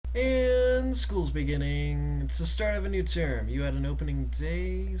everyone, school's beginning. It's the start of a new term. You had an opening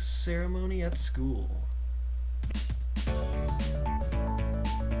day ceremony at school.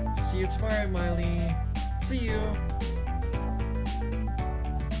 See you tomorrow, Miley. See you.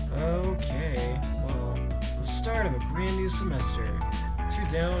 Okay, well, the start of a brand new semester. 2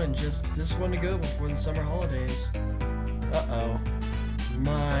 down and just this one to go before the summer holidays. Uh-oh.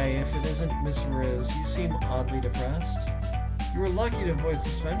 My, if it isn't Miss Riz, you seem oddly depressed. You were lucky to avoid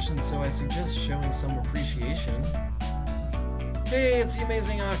suspension, so I suggest showing some appreciation. Hey, it's the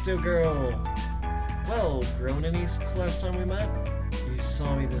amazing Octo Girl! Well, grown any since the last time we met? You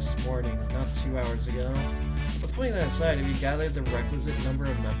saw me this morning, not 2 hours ago. But putting that aside, have you gathered the requisite number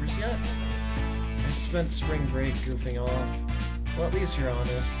of members yet? I spent spring break goofing off. Well, at least you're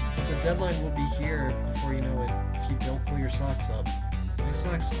honest. But the deadline will be here before you know it, if you don't pull your socks up. My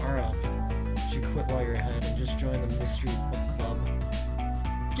socks are up. You should quit while you're ahead and just join the Mystery Book Club.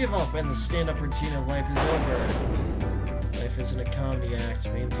 Give up and the stand-up routine of life is over. Life isn't a comedy act.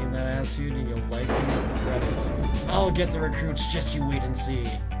 Maintain that attitude and you'll likely regret it. I'll get the recruits, just you wait and see.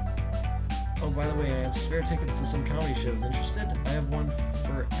 Oh, by the way, I have spare tickets to some comedy shows. Interested? I have one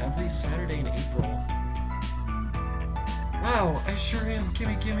for every Saturday in April. Wow, I sure am.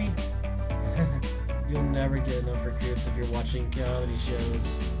 Gimme. You'll never get enough recruits if you're watching comedy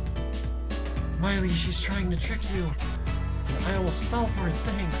shows. Miley, she's trying to trick you. And I almost fell for it,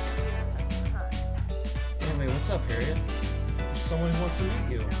 thanks. Anyway, what's up, Harriet? There's someone who wants to meet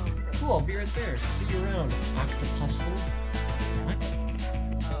you. Cool, I'll be right there. See you around, Octopustle. What?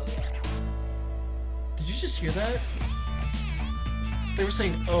 Did you just hear that? They were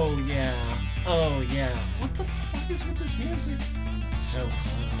saying, oh yeah. What the fuck is with this music? So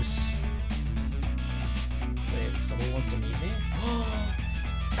close. Wait, somebody wants to meet me?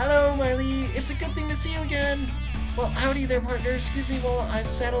 Hello, Miley! It's a good thing to see you again! Well, howdy there, partner. Excuse me while I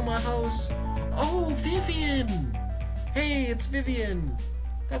saddle my house. Oh, Vivian! Hey, it's Vivian!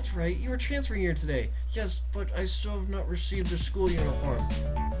 That's right, you were transferring here today. Yes, but I still have not received a school uniform.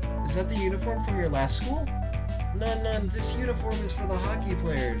 Is that the uniform from your last school? None. This uniform is for the hockey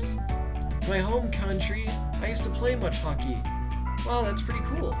players. My home country, I used to play much hockey. Wow, that's pretty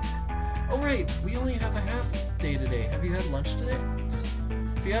cool. Oh right, we only have a half day today. Have you had lunch today?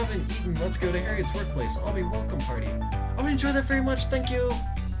 If you haven't eaten, let's go to Harriet's workplace. I'll be welcome party. I would enjoy that very much, thank you.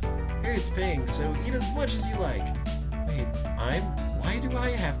 Harriet's paying, so eat as much as you like. Wait, why do I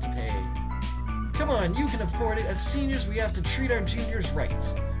have to pay? Come on, you can afford it. As seniors, we have to treat our juniors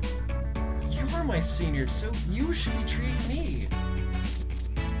right. You're my senior, so you should be treating me.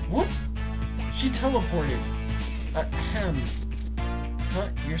 What? She teleported. Ahem. Huh,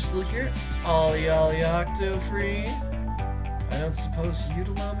 you're still here? Ollie Octo Free. I don't suppose you'd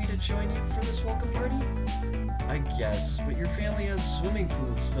allow me to join you for this welcome party? I guess, but your family has swimming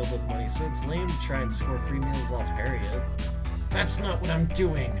pools filled with money, so it's lame to try and score free meals off Harriet. That's not what I'm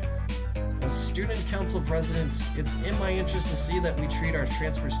doing! As student council president, it's in my interest to see that we treat our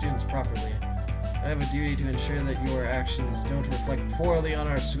transfer students properly. I have a duty to ensure that your actions don't reflect poorly on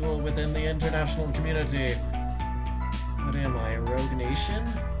our school within the international community. What am I, a rogue nation?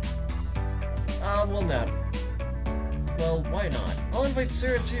 Well, not. Well, why not? I'll invite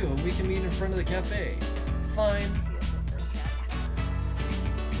Sarah too, and we can meet in front of the cafe. Fine.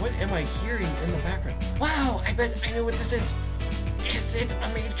 What am I hearing in the background? Wow, I bet I know what this is. Is it a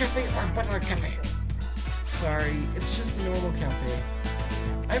maid cafe or a butler cafe? Sorry, it's just a normal cafe.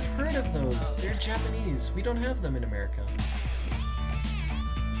 I've heard of those. They're Japanese. We don't have them in America.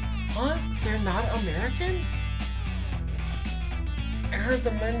 Huh? They're not American? I heard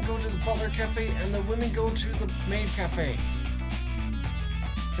the men go to the butler cafe and the women go to the maid cafe.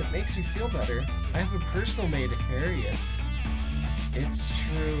 If it makes you feel better, I have a personal maid, Harriet. It's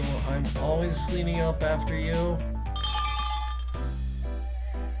true, I'm always cleaning up after you.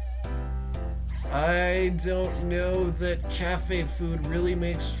 I don't know that cafe food really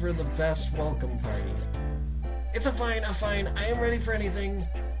makes for the best welcome party. It's a fine. I am ready for anything.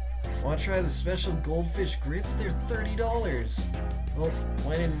 Want to try the special goldfish grits? They're $30. Well,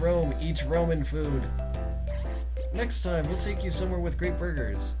 when in Rome, eat Roman food. Next time, we'll take you somewhere with great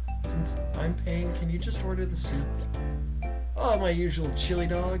burgers. Since I'm paying, can you just order the soup? Oh, my usual chili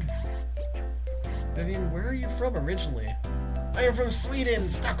dog. Vivian, where are you from originally? I am from Sweden,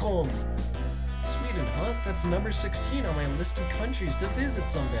 Stockholm. Sweden, huh? That's number 16 on my list of countries to visit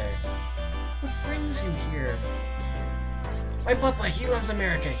someday. What brings you here? My papa, he loves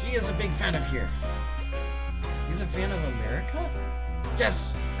America. He is a big fan of here. He's a fan of America?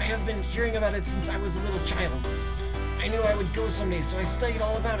 Yes, I have been hearing about it since I was a little child. I knew I would go someday, so I studied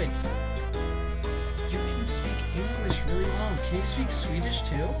all about it. You can speak English really well. Can you speak Swedish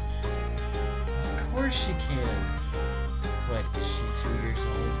too? course she can. What, is she 2 years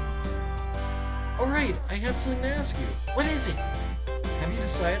old? Alright, I had something to ask you. What is it? Have you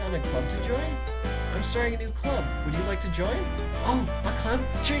decided on a club to join? I'm starting a new club. Would you like to join? Oh, a club?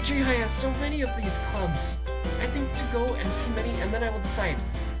 Cherry Tree High has so many of these clubs. I think to go and see many, and then I will decide.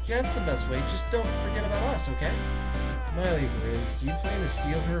 Yeah, that's the best way. Just don't forget about us, okay? Miley Riz, do you plan to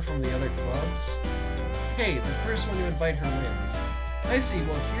steal her from the other clubs? Hey, the first one to invite her wins. I see.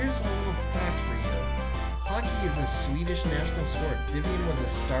 Well, here's a little fact for you. Hockey is a Swedish national sport. Vivian was a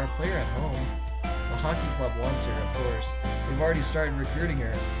star player at home. The hockey club wants her, of course. They've already started recruiting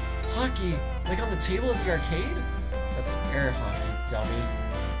her. Hockey? Like on the table at the arcade? That's air hockey, dummy.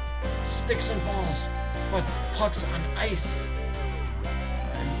 Sticks and balls, but pucks on ice.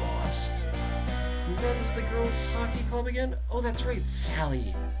 I'm lost. Who runs the girls' hockey club again? Oh, that's right,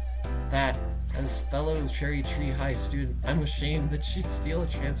 Sally. That, as fellow Cherry Tree High student, I'm ashamed that she'd steal a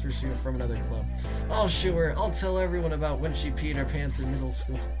transfer student from another club. I'll show her. I'll tell everyone about when she peed her pants in middle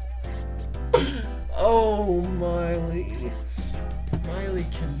school. Oh, Miley. Miley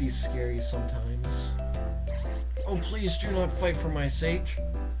can be scary sometimes. Oh, please do not fight for my sake.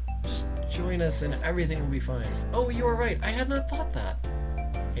 Just join us and everything will be fine. Oh, you are right. I had not thought that.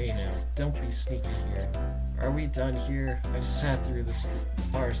 Hey now, don't be sneaky here. Are we done here? I've sat through this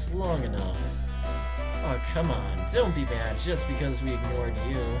farce long enough. Oh, come on. Don't be mad just because we ignored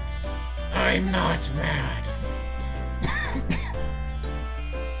you. I'm not mad.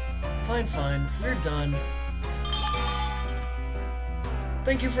 Fine, fine. We're done.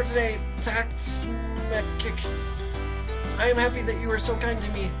 Thank you for today, Taxmekic. I am happy that you were so kind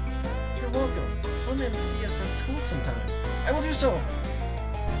to me. You're welcome. Come and see us at school sometime. I will do so.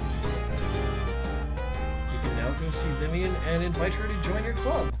 You can now go see Vivian and invite her to join your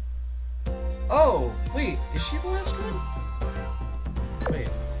club. Oh, wait, is she the last one? Wait,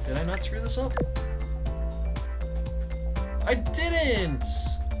 did I not screw this up? I didn't!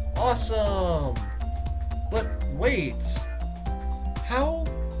 Awesome! But wait, how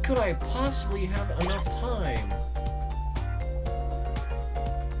could I possibly have enough time?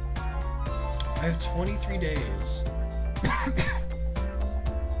 I have 23 days.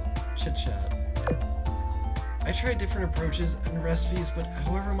 Chit chat. I tried different approaches and recipes, but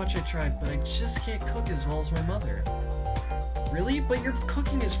however much I tried, but I just can't cook as well as my mother. Really? But your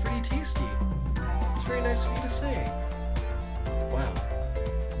cooking is pretty tasty. It's very nice of you to say. Wow.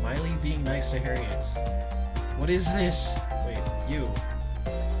 Miley being nice to Harriet. What is this? Wait, you.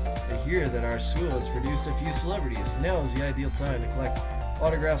 I hear that our school has produced a few celebrities. Now is the ideal time to collect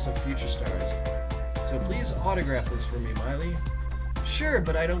autographs of future stars. So please autograph this for me, Miley. Sure,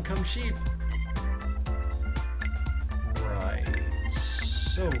 but I don't come cheap. Right.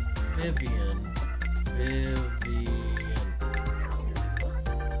 So, Vivian.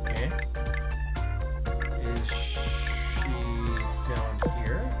 Okay. Is she down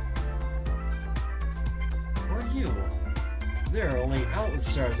here? Or are you? There are only outlet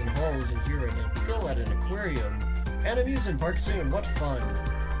stars and halls in here right now. They'll at an aquarium. And amusement park soon. What fun.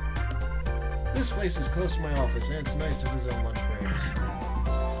 This place is close to my office, and it's nice to visit on lunch breaks.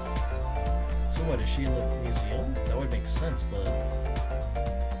 So what, is she in the museum? That would make sense, but...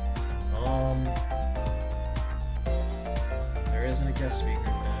 there isn't a guest speaker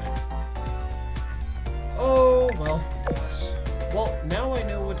tonight. Oh, well, yes. Well, now I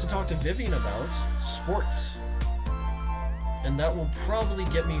know what to talk to Vivian about. Sports. And that will probably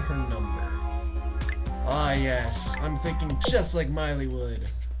get me her number. Ah, yes. I'm thinking just like Miley would.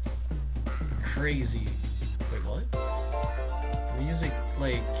 Crazy. Wait, what? The music,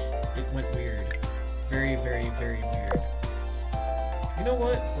 like, it went weird. Very, very, very weird. You know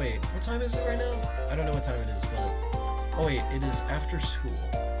what? Wait, what time is it right now? I don't know what time it is, but... Oh wait, it is after school.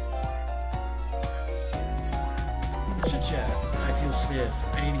 Chit-chat. I feel stiff.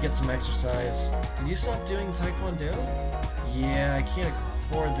 I need to get some exercise. Did you stop doing Taekwondo? Yeah, I can't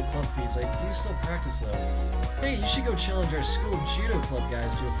afford the club fees. I do still practice though. Hey, you should go challenge our school judo club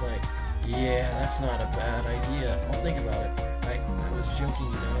guys to a fight. Yeah, that's not a bad idea. I'll think about it. I was joking,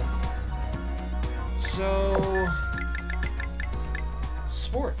 you know. So...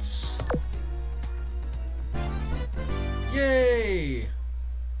 sports. Yay!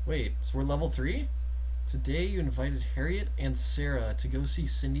 Wait, so we're level 3? Today you invited Harriet and Sarah to go see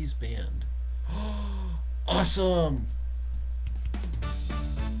Cindy's band. Awesome!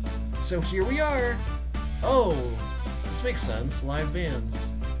 So here we are! Oh, this makes sense. Live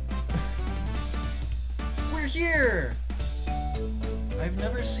bands. We're here! I've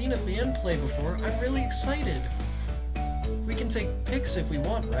never seen a band play before. I'm really excited. We can take pics if we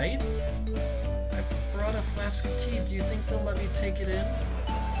want, right? I brought a flask of tea. Do you think they'll let me take it in?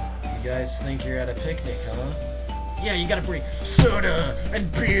 You You guys think you're at a picnic, huh? Yeah, you gotta bring soda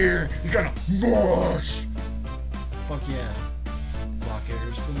and beer. You gotta mosh. Fuck yeah.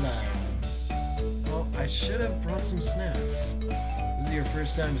 Rockers for life. Well, I should have brought some snacks. This is your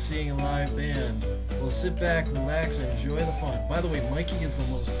first time seeing a live band. Well, sit back, relax, and enjoy the fun. By the way, Mikey is the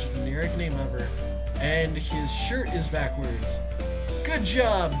most generic name ever, and his shirt is backwards. Good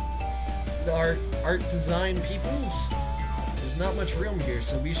job, art design peoples. There's not much room here,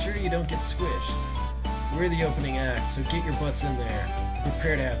 so be sure you don't get squished. We're the opening act, so get your butts in there.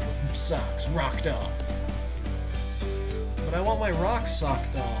 Prepare to have your socks rocked off. But I want my rocks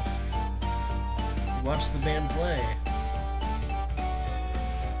socked off. Watch the band play.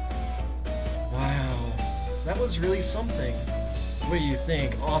 Wow, that was really something. What do you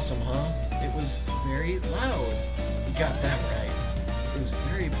think? Awesome, huh? It was very loud. You got that right. It was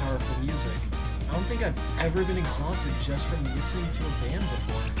very powerful music. I don't think I've ever been exhausted just from listening to a band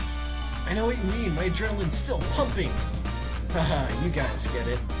before. I know what you mean, my adrenaline's still pumping! Haha, you guys get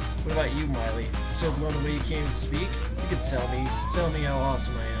it. What about you, Miley? So blown away you can't even speak? You could tell me how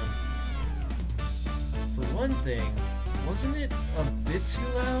awesome I am. For one thing, wasn't it a bit too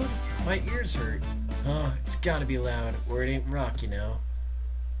loud? My ears hurt. Huh, it's gotta be loud, or it ain't rock, you know.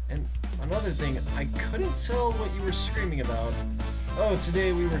 And another thing, I couldn't tell what you were screaming about. Oh,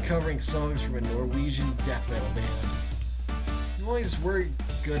 today we were covering songs from a Norwegian death metal band. You always were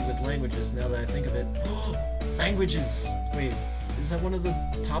good with languages, now that I think of it. Languages! Wait, is that one of the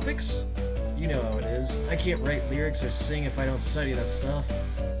topics? You know how it is. I can't write lyrics or sing if I don't study that stuff.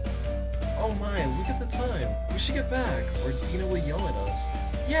 Oh my, look at the time. We should get back, or Dina will yell at us.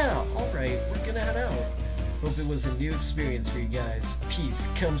 Yeah, alright, we're gonna head out. Hope it was a new experience for you guys. Peace,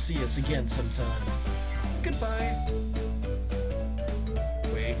 come see us again sometime. Goodbye.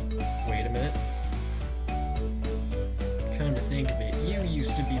 Wait a minute. Come to think of it, you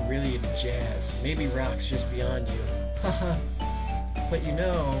used to be really into jazz. Maybe rock's just beyond you. Haha. But you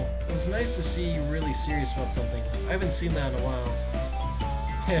know, it was nice to see you really serious about something. I haven't seen that in a while.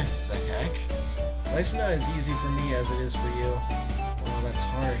 Heh, the heck? Life's not as easy for me as it is for you. Well, that's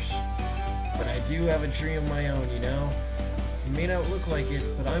harsh. But I do have a dream of my own, you know? You may not look like it,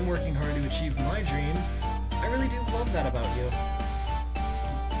 but I'm working hard to achieve my dream. I really do love that about you.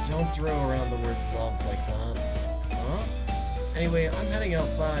 Don't throw around the word love like that. Huh? Anyway, I'm heading out.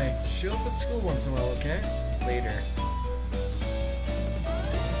 Bye. Show up at school once in a while, okay? Later.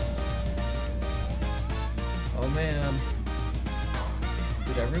 Oh man.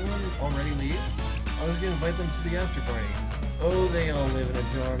 Did everyone already leave? I was gonna invite them to the after party. Oh, they all live in a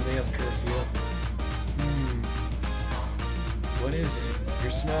dorm. They have curfew. What is it?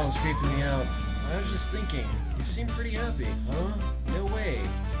 Your smile is creeping me out. I was just thinking. You seem pretty happy, huh? No way.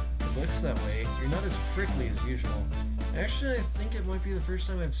 It looks that way. You're not as prickly as usual. Actually, I think it might be the first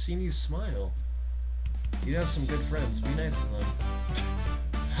time I've seen you smile. You have some good friends. Be nice to them.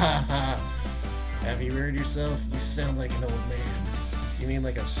 Haha. Have you heard yourself? You sound like an old man. You mean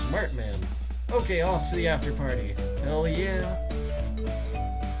like a smart man? Okay, off to the after party. Hell yeah.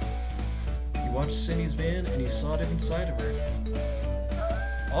 You watched Cindy's band and you saw a different side of her.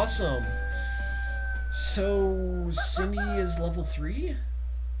 Awesome. So, Cindy is level 3?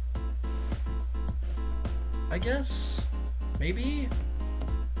 I guess? Maybe?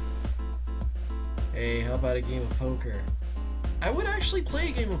 Hey, how about a game of poker? I would actually play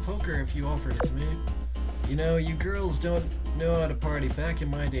a game of poker if you offered it to me. You know, you girls don't know how to party. Back in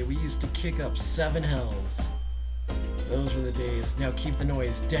my day, we used to kick up 7 hells. Those were the days. Now keep the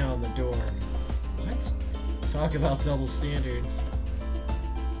noise down the dorm. What? Talk about double standards.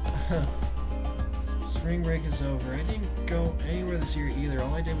 Spring break is over. I didn't go anywhere this year either.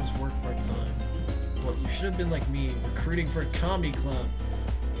 All I did was work part-time. Well, you should have been like me, recruiting for a comedy club.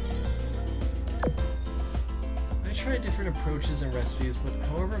 I tried different approaches and recipes, but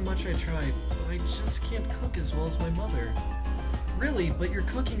however much I tried, I just can't cook as well as my mother. Really, but your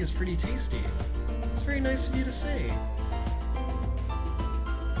cooking is pretty tasty. It's very nice of you to say.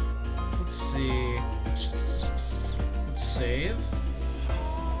 Let's see. Let's save.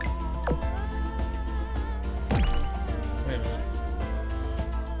 Wait a minute.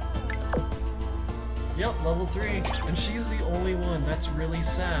 Yep, level 3. And she's the only one. That's really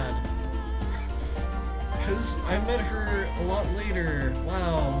sad. Because I met her a lot later.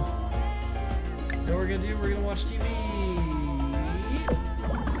 Wow. You know what we're gonna do? We're gonna watch TV.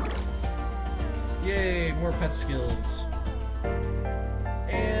 Yay, more pet skills.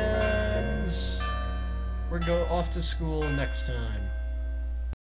 And we're off to school next time.